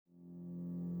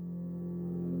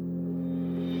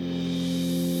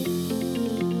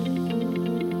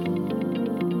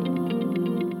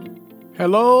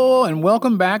Hello, and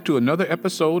welcome back to another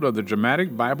episode of the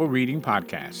Dramatic Bible Reading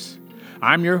Podcast.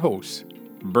 I'm your host,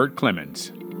 Bert Clemens.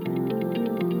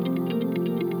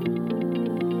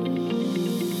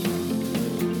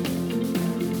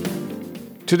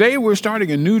 Today we're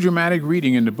starting a new dramatic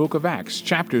reading in the book of Acts,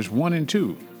 chapters 1 and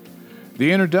 2.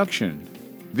 The introduction,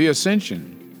 the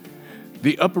ascension,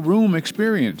 the upper room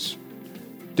experience,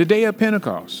 the day of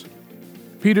Pentecost,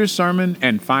 Peter's sermon,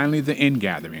 and finally the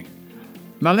ingathering.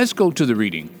 Now let's go to the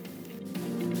reading.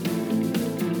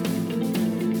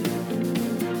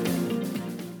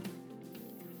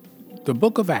 The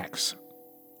book of Acts,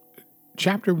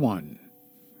 chapter 1,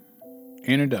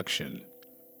 introduction.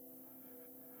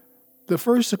 The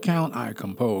first account I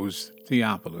composed,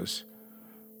 Theophilus,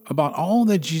 about all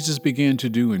that Jesus began to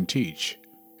do and teach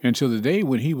until the day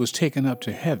when he was taken up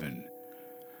to heaven,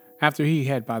 after he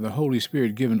had by the Holy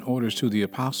Spirit given orders to the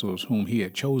apostles whom he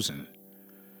had chosen.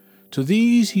 To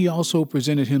these he also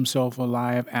presented himself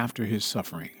alive after his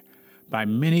suffering, by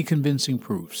many convincing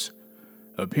proofs,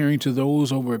 appearing to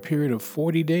those over a period of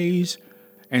 40 days,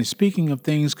 and speaking of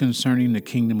things concerning the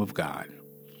kingdom of God.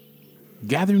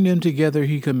 Gathering them together,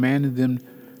 he commanded them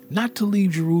not to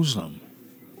leave Jerusalem,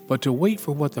 but to wait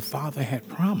for what the Father had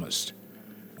promised,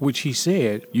 which he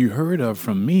said, "You heard of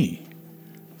from me.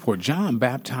 For John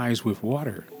baptized with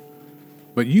water,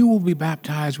 but you will be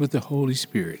baptized with the Holy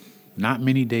Spirit not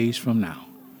many days from now."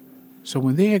 So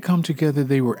when they had come together,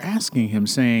 they were asking him,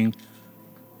 saying,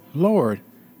 "Lord,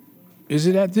 is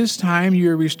it at this time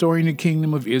you are restoring the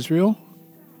kingdom of Israel?"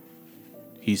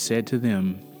 He said to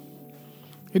them,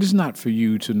 "It is not for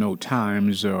you to know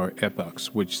times or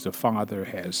epochs which the Father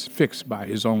has fixed by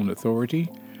his own authority,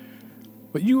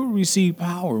 but you will receive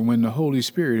power when the Holy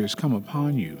Spirit has come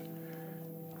upon you.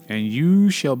 And you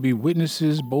shall be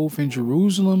witnesses both in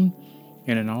Jerusalem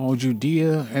and in all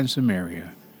Judea and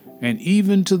Samaria, and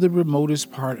even to the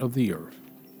remotest part of the earth."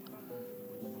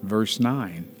 Verse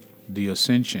 9, the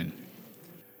ascension.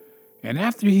 And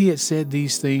after he had said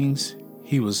these things,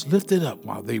 he was lifted up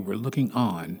while they were looking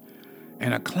on,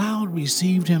 and a cloud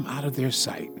received him out of their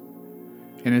sight.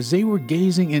 And as they were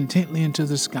gazing intently into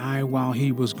the sky while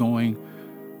he was going,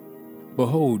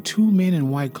 behold, two men in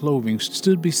white clothing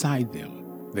stood beside them.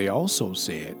 They also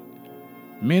said,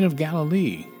 "Men of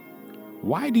Galilee,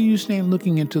 why do you stand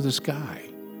looking into the sky?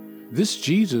 This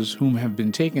Jesus, whom have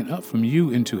been taken up from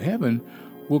you into heaven,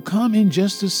 will come in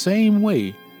just the same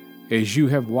way as you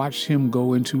have watched him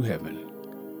go into heaven."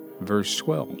 Verse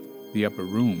 12, the upper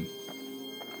room.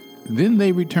 Then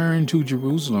they returned to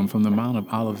Jerusalem from the Mount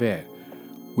of Olivet,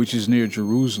 which is near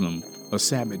Jerusalem, a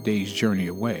Sabbath day's journey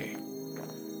away.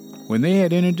 When they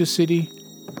had entered the city,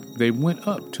 they went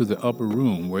up to the upper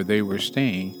room where they were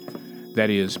staying, that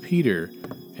is, Peter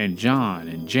and John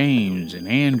and James and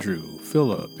Andrew,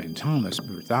 Philip and Thomas,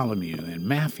 Bartholomew and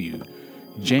Matthew,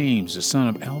 James the son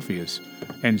of Alphaeus,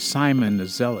 and Simon the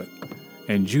Zealot,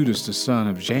 and Judas the son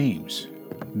of James.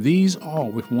 These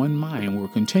all with one mind were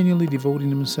continually devoting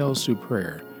themselves to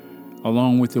prayer,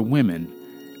 along with the women,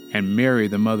 and Mary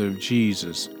the mother of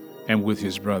Jesus, and with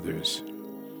his brothers.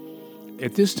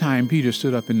 At this time Peter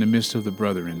stood up in the midst of the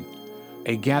brethren.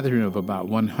 A gathering of about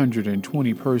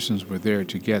 120 persons were there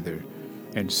together,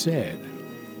 and said,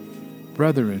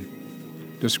 "Brethren,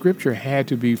 the scripture had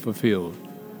to be fulfilled,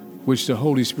 which the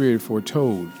Holy Spirit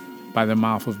foretold by the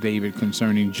mouth of David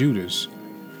concerning Judas,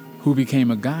 who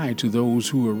became a guide to those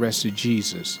who arrested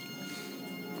Jesus.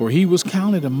 For he was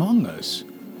counted among us,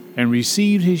 and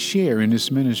received his share in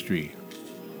this ministry.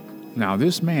 Now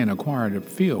this man acquired a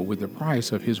field with the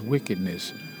price of his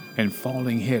wickedness, and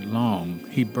falling headlong,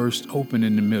 he burst open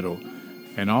in the middle,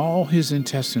 and all his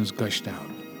intestines gushed out.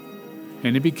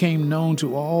 And it became known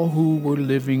to all who were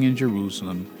living in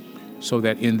Jerusalem, so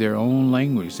that in their own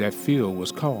language that field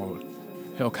was called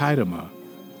Helkidama,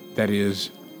 that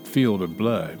is, field of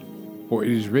blood. For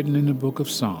it is written in the book of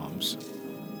Psalms,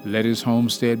 'Let his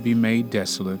homestead be made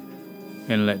desolate,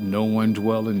 and let no one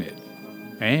dwell in it,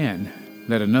 and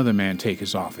let another man take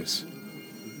his office.'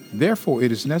 Therefore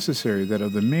it is necessary that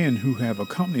of the men who have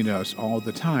accompanied us all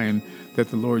the time that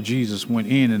the Lord Jesus went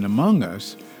in and among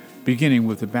us, beginning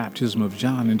with the baptism of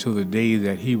John until the day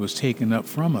that he was taken up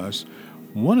from us,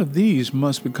 one of these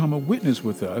must become a witness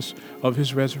with us of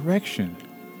his resurrection."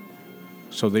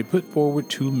 So they put forward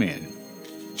two men,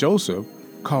 Joseph,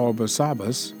 called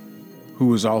Barsabbas, who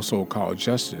was also called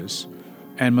Justus,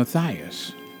 and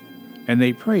Matthias. And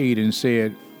they prayed and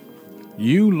said,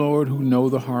 "You, Lord, who know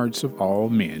the hearts of all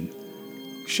men,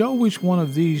 show which one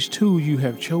of these two you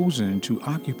have chosen to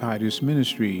occupy this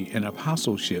ministry and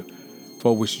apostleship,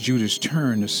 for which Judas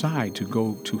turned aside to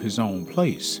go to his own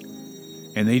place."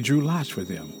 And they drew lots for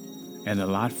them. And the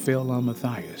lot fell on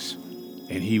Matthias,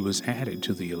 and he was added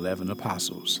to the 11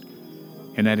 apostles.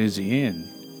 And that is the end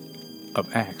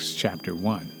of Acts chapter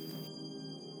 1.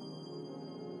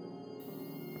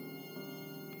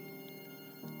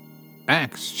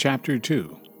 Acts chapter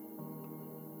 2.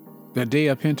 The day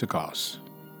of Pentecost,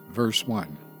 verse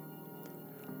 1.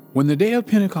 When the day of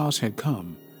Pentecost had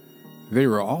come, they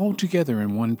were all together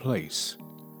in one place.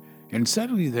 And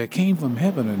suddenly there came from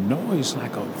heaven a noise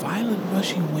like a violent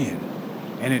rushing wind,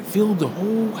 and it filled the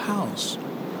whole house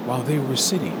while they were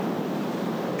sitting.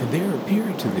 And there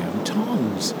appeared to them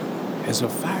tongues as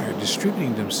of fire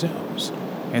distributing themselves,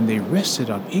 and they rested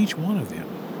on each one of them.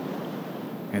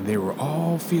 And they were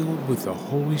all filled with the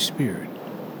Holy Spirit,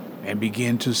 and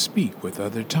began to speak with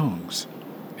other tongues,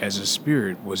 as the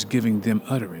Spirit was giving them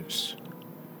utterance.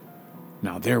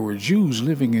 Now there were Jews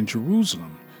living in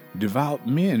Jerusalem, devout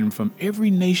men from every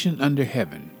nation under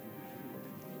heaven.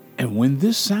 And when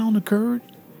this sound occurred,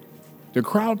 the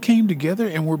crowd came together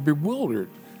and were bewildered,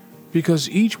 because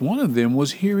each one of them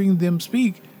was hearing them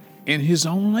speak in his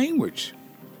own language.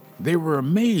 They were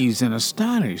amazed and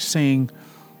astonished, saying,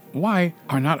 "Why,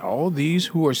 are not all these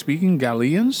who are speaking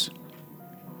Galileans?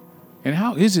 And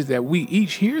how is it that we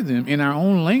each hear them in our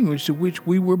own language to which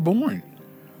we were born?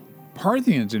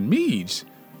 Parthians and Medes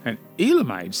and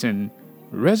Elamites and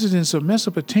residents of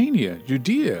Mesopotamia,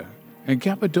 Judea and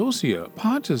Cappadocia,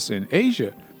 Pontus and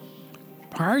Asia,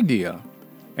 Phrygia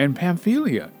and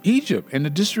Pamphylia, Egypt and the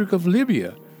district of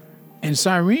Libya and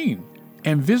Cyrene,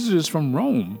 and visitors from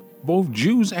Rome, both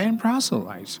Jews and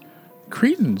proselytes,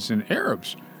 Cretans and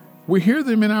Arabs. We hear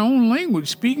them in our own language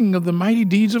speaking of the mighty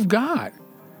deeds of God."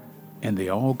 And they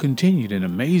all continued in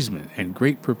amazement and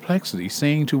great perplexity,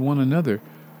 saying to one another,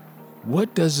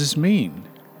 "What does this mean?"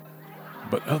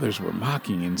 But others were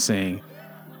mocking and saying,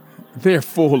 "They're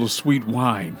full of sweet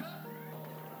wine."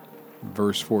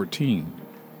 Verse 14,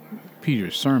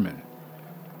 Peter's sermon.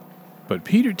 But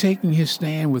Peter, taking his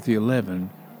stand with the 11,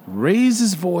 raised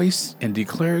his voice and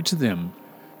declared to them,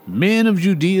 "Men of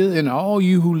Judea and all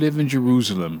you who live in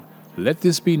Jerusalem, let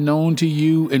this be known to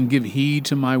you, and give heed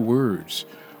to my words.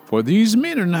 For these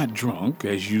men are not drunk,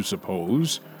 as you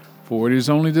suppose, for it is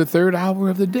only the 3rd hour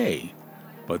of the day.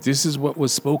 But this is what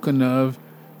was spoken of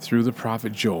through the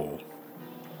prophet Joel.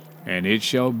 And it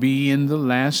shall be in the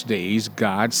last days,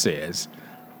 God says,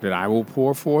 that I will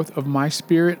pour forth of my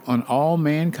Spirit on all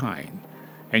mankind,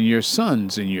 and your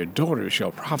sons and your daughters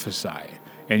shall prophesy,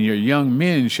 and your young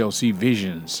men shall see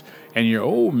visions, and your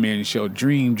old men shall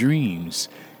dream dreams.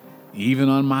 Even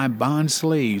on my bond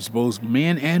slaves, both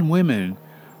men and women,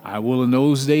 I will in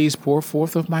those days pour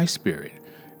forth of my Spirit,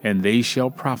 and they shall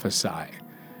prophesy.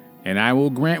 And I will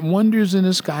grant wonders in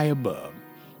the sky above,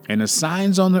 and the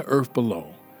signs on the earth below,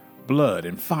 blood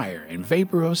and fire and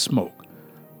vapor of smoke.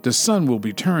 The sun will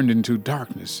be turned into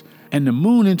darkness, and the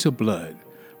moon into blood,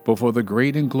 before the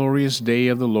great and glorious day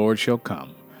of the Lord shall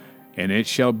come. And it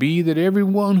shall be that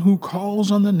everyone who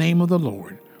calls on the name of the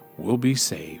Lord will be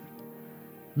saved.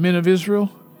 Men of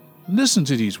Israel, listen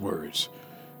to these words.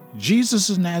 Jesus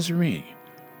of Nazarene,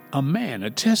 a man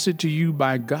attested to you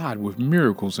by God with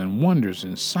miracles and wonders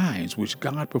and signs which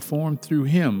God performed through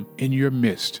him in your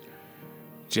midst.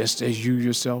 Just as you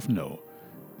yourself know,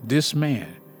 this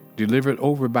man, delivered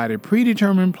over by the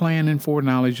predetermined plan and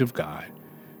foreknowledge of God,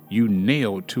 you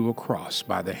nailed to a cross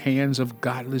by the hands of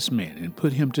godless men and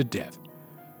put him to death.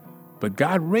 But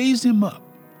God raised him up,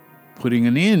 putting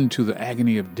an end to the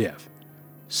agony of death,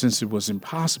 since it was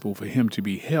impossible for him to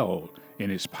be held in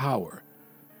his power.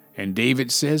 And David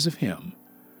says of him,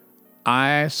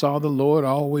 I saw the Lord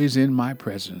always in my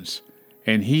presence,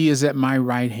 and he is at my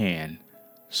right hand,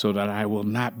 so that I will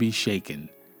not be shaken.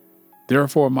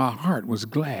 Therefore my heart was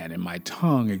glad and my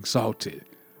tongue exalted.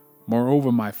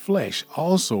 Moreover, my flesh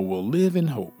also will live in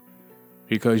hope,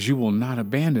 because you will not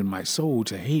abandon my soul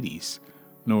to Hades,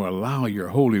 nor allow your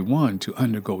Holy One to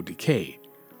undergo decay.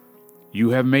 You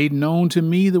have made known to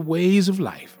me the ways of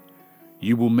life.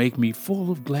 You will make me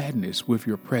full of gladness with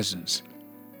your presence.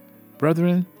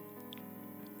 Brethren,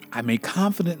 I may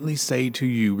confidently say to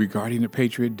you regarding the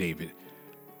patriot David,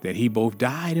 that he both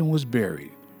died and was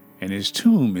buried, and his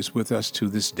tomb is with us to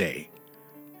this day.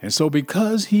 And so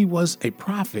because he was a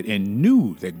prophet and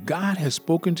knew that God had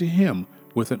spoken to him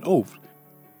with an oath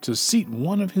to seat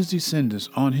one of his descendants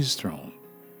on his throne,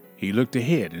 he looked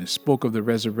ahead and spoke of the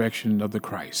resurrection of the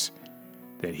Christ,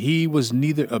 that he was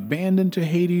neither abandoned to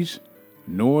Hades,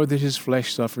 nor that his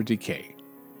flesh suffered decay.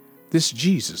 This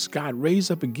Jesus God raised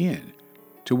up again,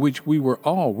 to which we were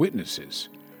all witnesses.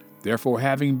 Therefore,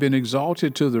 having been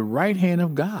exalted to the right hand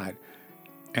of God,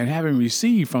 and having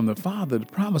received from the Father the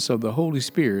promise of the Holy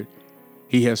Spirit,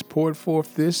 he has poured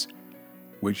forth this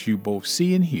which you both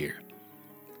see and hear.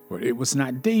 For it was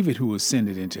not David who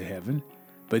ascended into heaven,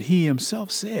 but he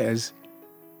himself says,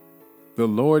 the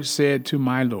Lord said to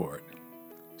my Lord,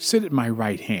 sit at my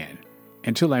right hand,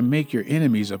 until I make your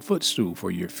enemies a footstool for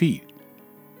your feet.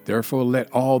 Therefore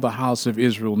let all the house of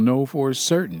Israel know for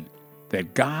certain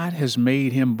that God has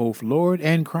made him both Lord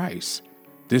and Christ,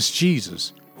 this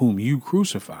Jesus whom you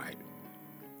crucified.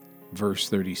 Verse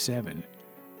 37,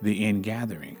 the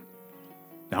ingathering.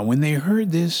 Now when they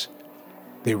heard this,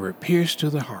 they were pierced to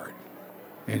the heart,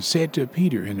 and said to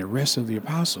Peter and the rest of the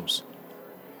apostles,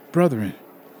 Brethren,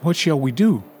 what shall we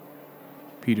do?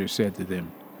 Peter said to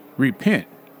them, Repent,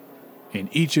 and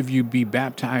each of you be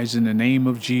baptized in the name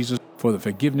of Jesus for the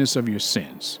forgiveness of your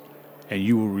sins, and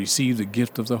you will receive the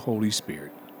gift of the Holy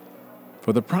Spirit.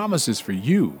 For the promise is for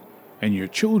you and your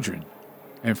children,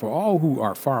 and for all who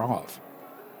are far off,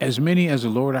 as many as the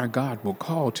Lord our God will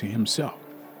call to himself.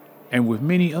 And with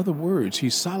many other words he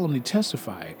solemnly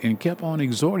testified and kept on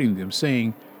exhorting them,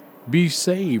 saying, Be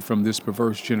saved from this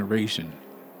perverse generation.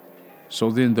 So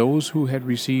then those who had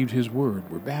received his word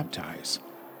were baptized,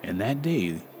 and that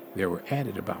day there were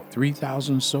added about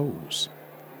 3,000 souls.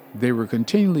 They were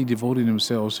continually devoting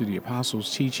themselves to the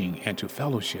apostles' teaching and to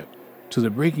fellowship, to the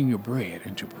breaking of bread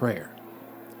and to prayer.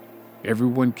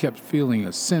 Everyone kept feeling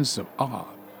a sense of awe,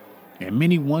 and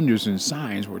many wonders and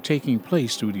signs were taking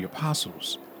place through the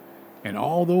apostles. And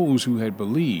all those who had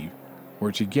believed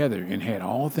were together and had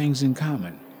all things in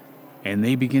common. And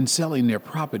they began selling their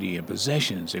property and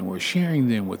possessions and were sharing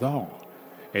them with all,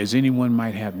 as anyone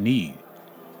might have need.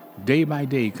 Day by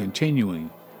day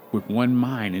continuing with one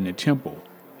mind in the temple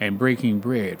and breaking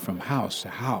bread from house to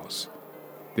house.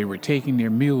 They were taking their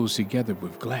meals together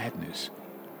with gladness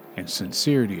and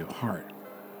sincerity of heart,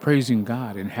 praising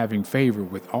God and having favor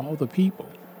with all the people.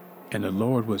 And the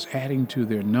Lord was adding to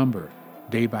their number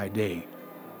day by day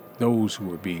those who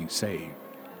were being saved.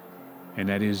 And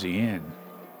that is the end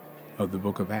of the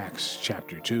book of Acts,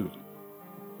 chapter 2.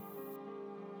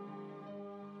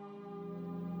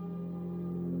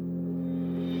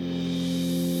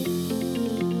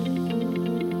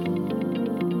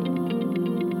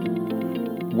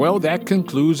 Well, that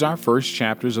concludes our first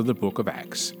chapters of the book of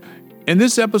Acts. In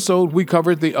this episode, we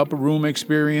covered the upper room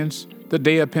experience, the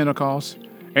day of Pentecost,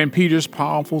 and Peter's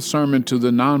powerful sermon to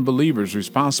the non-believers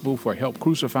responsible for help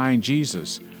crucifying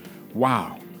Jesus.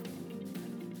 Wow.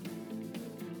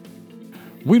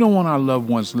 We don't want our loved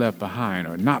ones left behind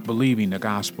or not believing the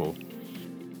gospel.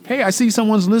 Hey, I see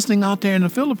someone's listening out there in the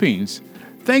Philippines.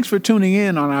 Thanks for tuning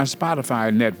in on our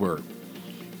Spotify network.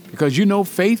 Because you know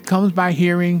faith comes by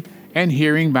hearing, and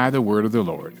hearing by the word of the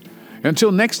Lord.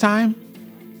 Until next time,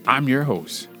 I'm your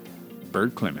host,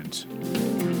 Bert Clemens.